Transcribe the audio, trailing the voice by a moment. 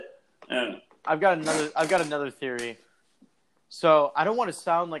Yeah. I've got another theory. So I don't want to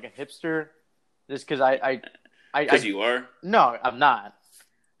sound like a hipster, just because Because you are. No, I'm not.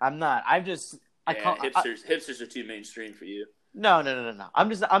 Hipsters are too mainstream for you. No.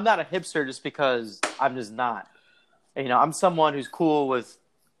 I'm not a hipster just because I'm just not. I'm someone who's cool with,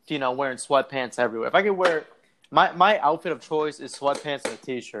 wearing sweatpants everywhere. If I could wear my outfit of choice is sweatpants and a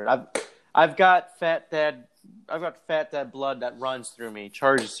t-shirt. I've got fat dad blood that runs through me,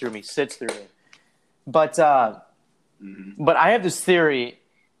 charges through me, sits through me. But but I have this theory,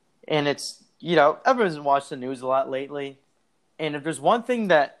 and it's everyone's watched the news a lot lately, and if there's one thing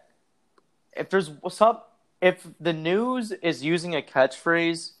that if the news is using a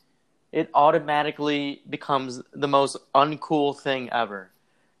catchphrase, it automatically becomes the most uncool thing ever.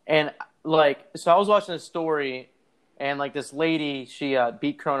 And so I was watching a story, and this lady, she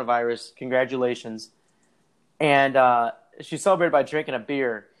beat coronavirus. Congratulations. And she celebrated by drinking a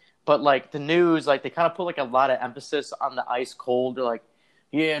beer. But the news, they kind of put a lot of emphasis on the ice cold. They're like,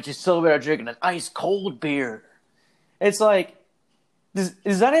 yeah, she celebrated by drinking an ice cold beer. It's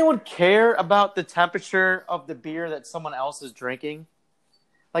does anyone care about the temperature of the beer that someone else is drinking?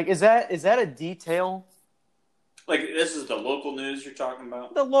 Is that a detail? This is the local news you're talking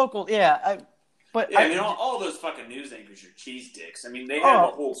about? The local, yeah. All those fucking news anchors are cheese dicks. I mean, they have a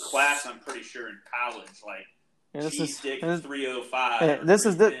whole class, I'm pretty sure, in college. Cheese dick 305.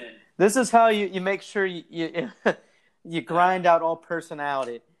 This is how you make sure you grind out all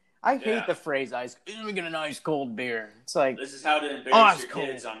personality. I hate the phrase "ice." Let me get an ice cold beer. It's this is how to embarrass your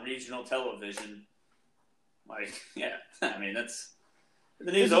kids on regional television. I mean that's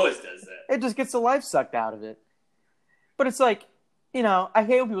the news always does that. It just gets the life sucked out of it. But it's I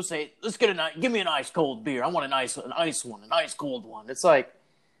hate when people say, "Let's give me an ice cold beer. I want an ice one, an ice cold one." It's I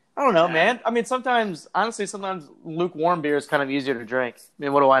don't know, man. I mean, sometimes lukewarm beer is kind of easier to drink. I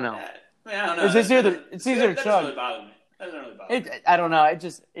mean, what do I know? I don't know. It's easier to chug. Doesn't really bother me. Doesn't really bother me. I don't know.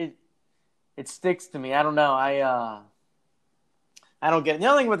 It sticks to me. I don't know. I don't get it. The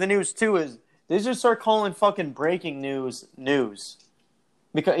other thing with the news too is they just start calling fucking breaking news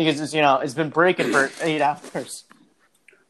because it's been breaking for 8 hours.